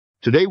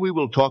Today we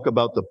will talk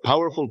about the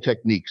powerful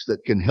techniques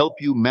that can help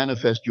you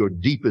manifest your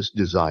deepest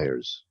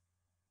desires.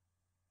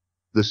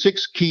 The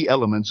 6 key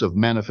elements of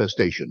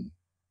manifestation: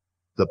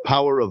 the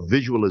power of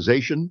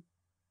visualization,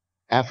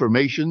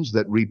 affirmations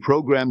that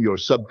reprogram your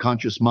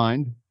subconscious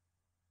mind,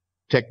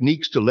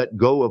 techniques to let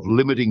go of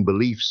limiting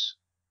beliefs,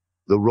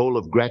 the role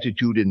of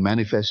gratitude in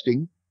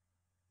manifesting,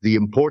 the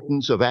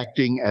importance of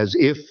acting as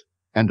if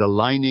and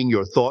aligning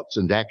your thoughts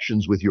and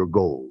actions with your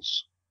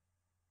goals.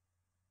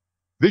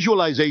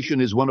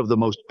 Visualization is one of the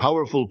most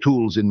powerful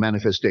tools in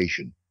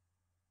manifestation.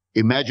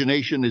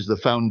 Imagination is the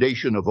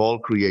foundation of all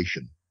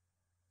creation.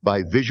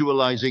 By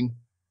visualizing,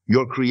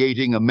 you're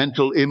creating a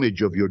mental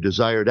image of your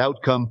desired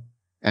outcome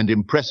and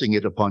impressing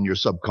it upon your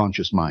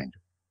subconscious mind.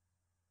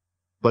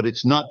 But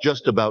it's not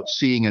just about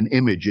seeing an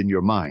image in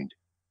your mind.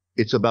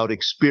 It's about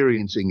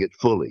experiencing it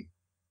fully.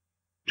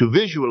 To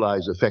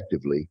visualize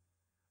effectively,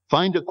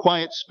 find a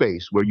quiet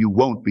space where you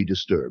won't be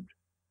disturbed.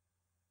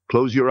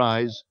 Close your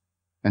eyes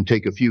and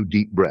take a few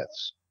deep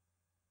breaths.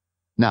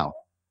 Now,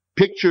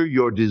 picture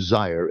your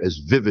desire as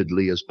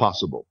vividly as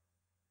possible.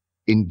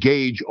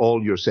 Engage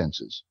all your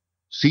senses.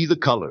 See the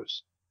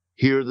colors,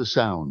 hear the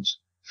sounds,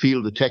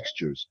 feel the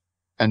textures,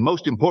 and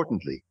most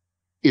importantly,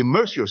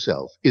 immerse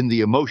yourself in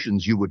the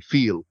emotions you would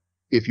feel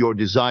if your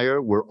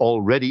desire were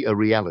already a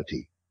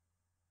reality.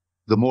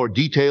 The more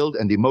detailed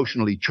and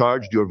emotionally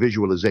charged your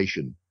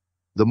visualization,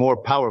 the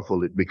more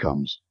powerful it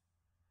becomes.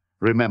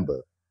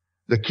 Remember,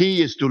 the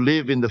key is to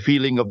live in the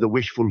feeling of the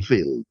wish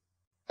fulfilled.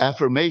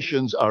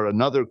 Affirmations are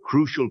another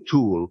crucial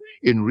tool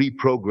in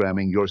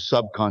reprogramming your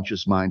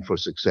subconscious mind for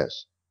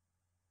success.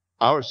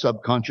 Our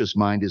subconscious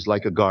mind is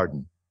like a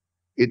garden.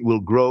 It will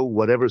grow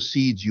whatever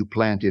seeds you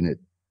plant in it,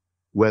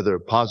 whether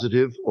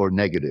positive or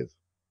negative.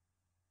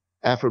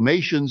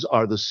 Affirmations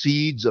are the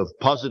seeds of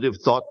positive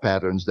thought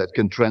patterns that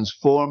can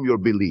transform your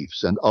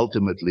beliefs and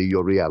ultimately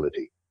your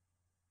reality.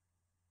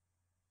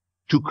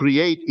 To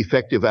create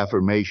effective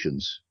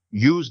affirmations,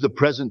 use the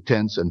present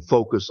tense and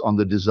focus on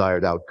the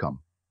desired outcome.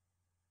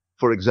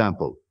 For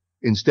example,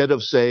 instead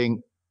of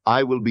saying,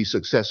 "I will be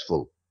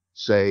successful,"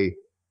 say,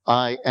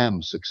 "I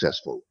am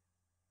successful."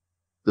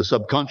 The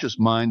subconscious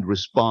mind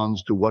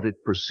responds to what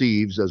it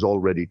perceives as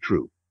already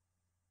true.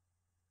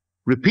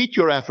 Repeat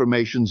your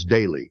affirmations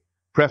daily,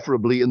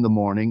 preferably in the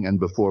morning and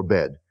before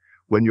bed,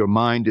 when your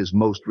mind is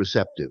most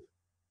receptive.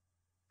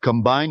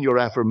 Combine your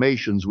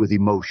affirmations with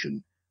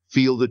emotion.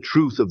 Feel the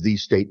truth of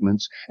these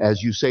statements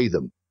as you say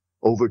them.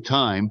 Over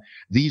time,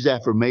 these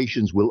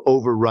affirmations will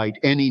overwrite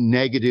any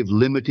negative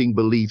limiting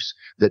beliefs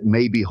that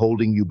may be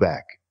holding you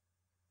back.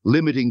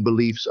 Limiting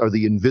beliefs are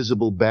the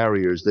invisible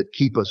barriers that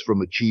keep us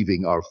from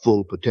achieving our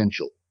full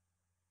potential.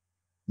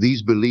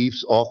 These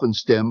beliefs often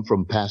stem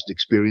from past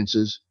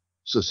experiences,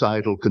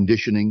 societal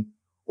conditioning,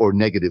 or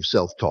negative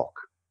self-talk.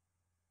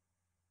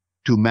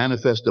 To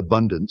manifest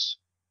abundance,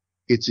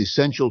 it's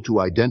essential to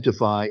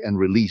identify and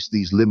release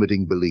these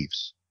limiting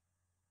beliefs.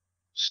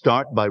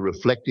 Start by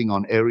reflecting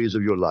on areas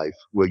of your life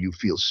where you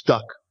feel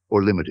stuck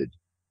or limited.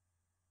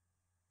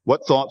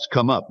 What thoughts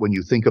come up when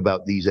you think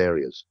about these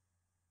areas?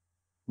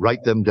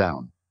 Write them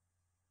down.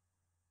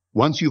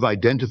 Once you've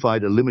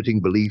identified a limiting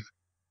belief,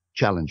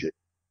 challenge it.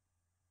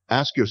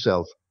 Ask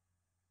yourself,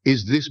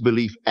 is this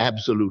belief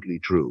absolutely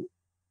true?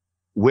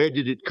 Where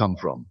did it come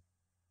from?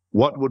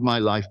 What would my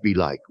life be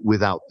like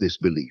without this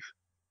belief?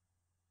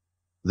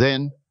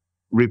 Then,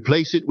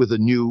 replace it with a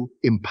new,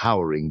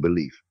 empowering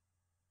belief.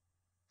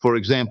 For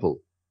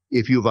example,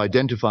 if you've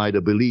identified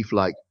a belief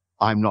like,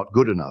 "I'm not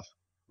good enough,"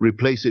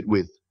 replace it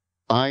with,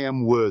 "I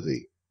am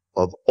worthy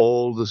of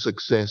all the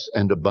success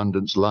and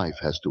abundance life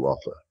has to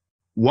offer."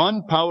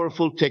 One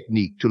powerful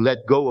technique to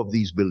let go of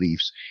these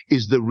beliefs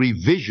is the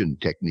revision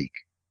technique.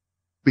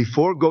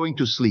 Before going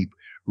to sleep,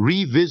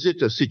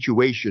 revisit a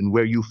situation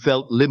where you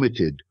felt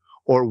limited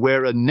or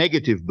where a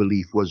negative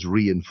belief was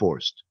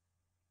reinforced.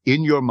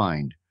 In your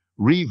mind,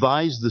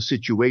 revise the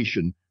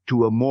situation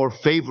to a more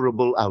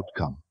favorable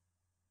outcome.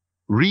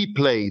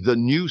 Replay the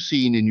new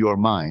scene in your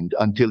mind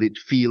until it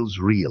feels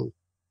real.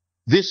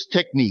 This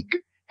technique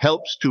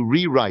helps to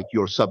rewrite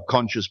your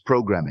subconscious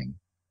programming,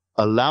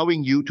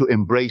 allowing you to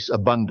embrace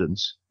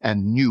abundance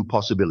and new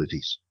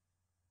possibilities.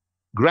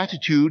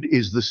 Gratitude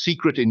is the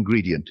secret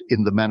ingredient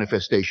in the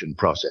manifestation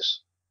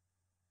process.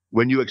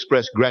 When you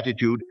express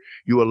gratitude,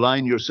 you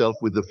align yourself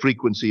with the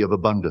frequency of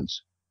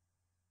abundance.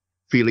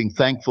 Feeling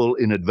thankful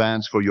in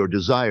advance for your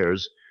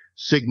desires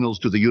signals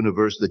to the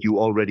universe that you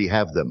already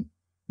have them,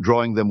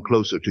 drawing them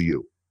closer to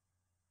you.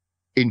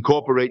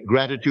 Incorporate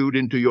gratitude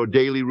into your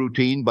daily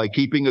routine by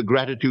keeping a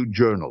gratitude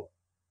journal.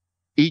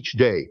 Each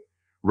day,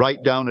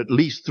 write down at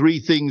least 3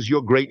 things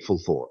you're grateful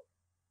for.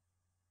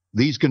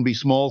 These can be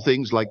small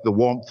things like the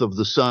warmth of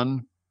the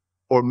sun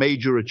or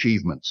major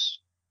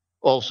achievements.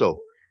 Also,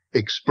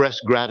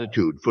 express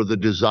gratitude for the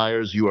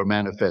desires you are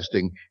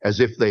manifesting as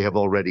if they have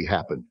already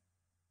happened.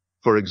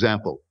 For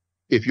example,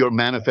 if you're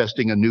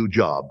manifesting a new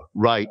job,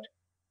 write,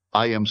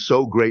 "I am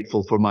so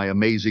grateful for my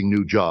amazing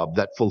new job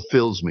that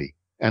fulfills me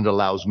and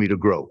allows me to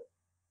grow."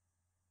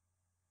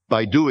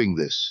 By doing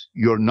this,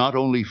 you're not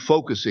only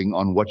focusing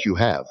on what you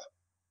have,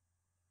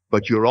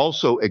 but you're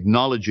also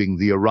acknowledging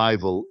the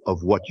arrival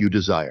of what you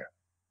desire.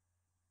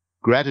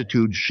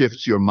 Gratitude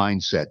shifts your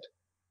mindset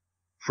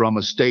from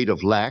a state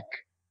of lack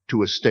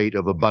to a state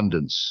of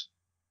abundance,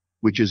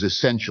 which is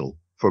essential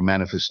for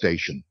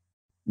manifestation.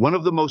 One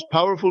of the most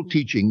powerful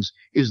teachings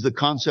is the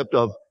concept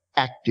of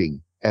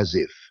acting as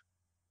if.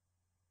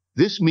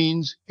 This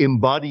means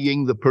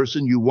embodying the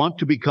person you want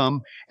to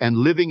become and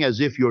living as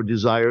if your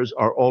desires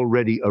are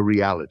already a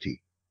reality.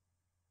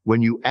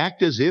 When you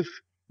act as if,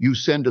 you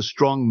send a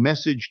strong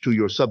message to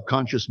your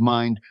subconscious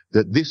mind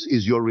that this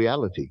is your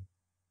reality,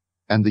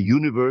 and the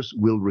universe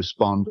will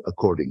respond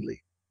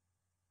accordingly.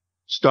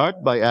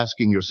 Start by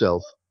asking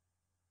yourself,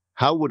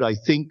 how would I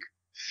think,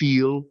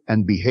 feel,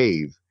 and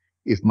behave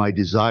if my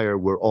desire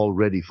were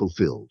already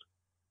fulfilled?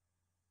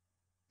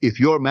 If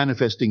you're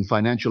manifesting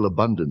financial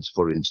abundance,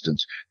 for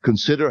instance,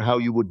 consider how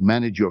you would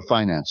manage your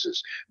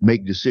finances,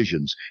 make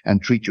decisions,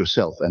 and treat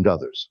yourself and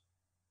others.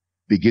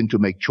 Begin to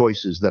make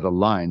choices that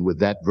align with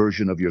that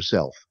version of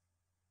yourself.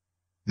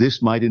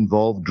 This might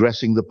involve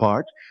dressing the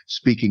part,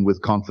 speaking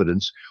with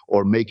confidence,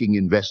 or making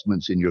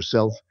investments in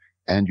yourself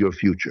and your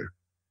future.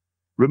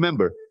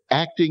 Remember,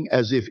 acting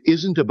as if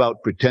isn't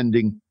about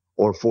pretending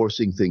or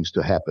forcing things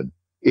to happen.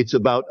 It's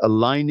about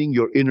aligning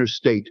your inner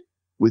state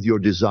with your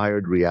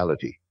desired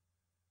reality.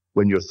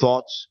 When your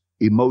thoughts,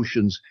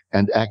 emotions,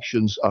 and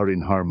actions are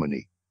in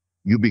harmony,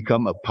 you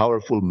become a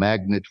powerful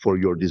magnet for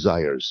your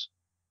desires.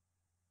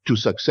 To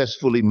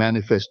successfully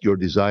manifest your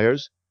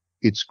desires,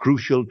 it's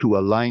crucial to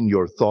align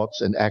your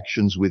thoughts and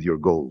actions with your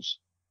goals.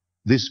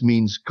 This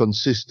means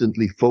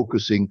consistently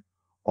focusing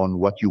on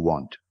what you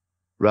want,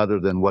 rather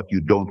than what you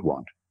don't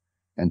want,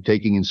 and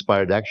taking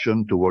inspired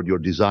action toward your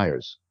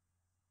desires.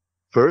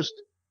 First,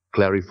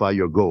 clarify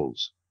your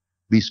goals.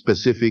 Be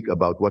specific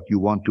about what you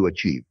want to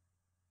achieve.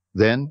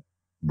 Then,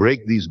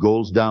 break these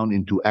goals down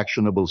into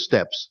actionable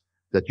steps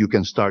that you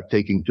can start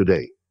taking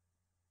today.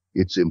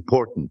 It's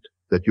important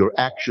that your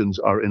actions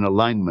are in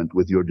alignment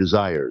with your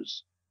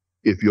desires.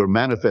 If you're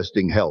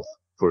manifesting health,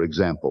 for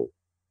example,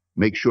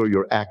 make sure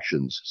your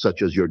actions,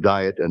 such as your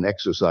diet and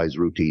exercise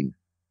routine,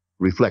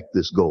 reflect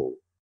this goal.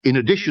 In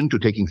addition to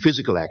taking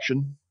physical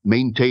action,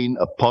 maintain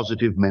a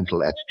positive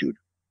mental attitude.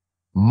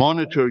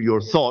 Monitor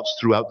your thoughts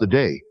throughout the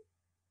day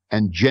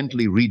and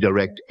gently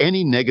redirect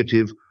any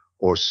negative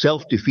or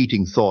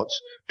self-defeating thoughts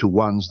to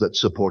ones that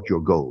support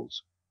your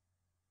goals.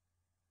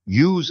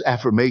 Use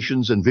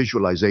affirmations and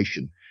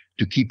visualization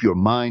to keep your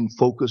mind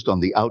focused on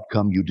the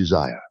outcome you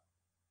desire.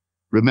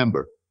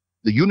 Remember,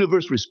 the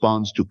universe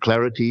responds to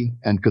clarity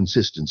and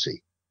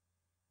consistency.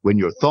 When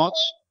your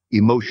thoughts,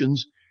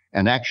 emotions,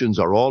 and actions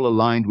are all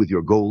aligned with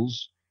your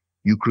goals,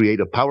 you create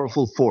a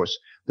powerful force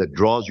that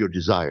draws your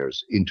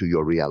desires into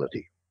your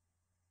reality.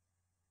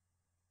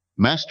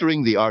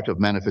 Mastering the art of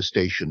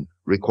manifestation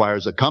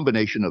requires a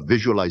combination of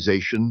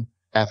visualization,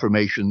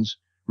 affirmations,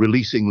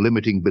 releasing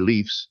limiting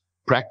beliefs,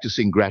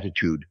 practicing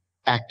gratitude,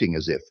 acting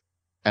as if,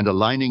 and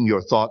aligning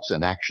your thoughts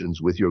and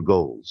actions with your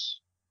goals.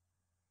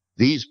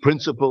 These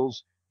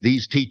principles,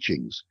 these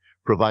teachings,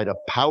 provide a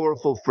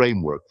powerful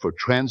framework for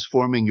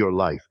transforming your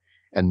life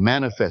and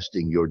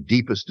manifesting your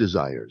deepest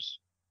desires.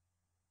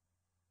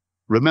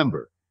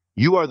 Remember,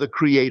 you are the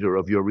creator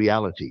of your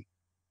reality.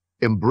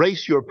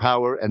 Embrace your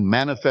power and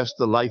manifest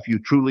the life you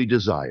truly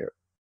desire.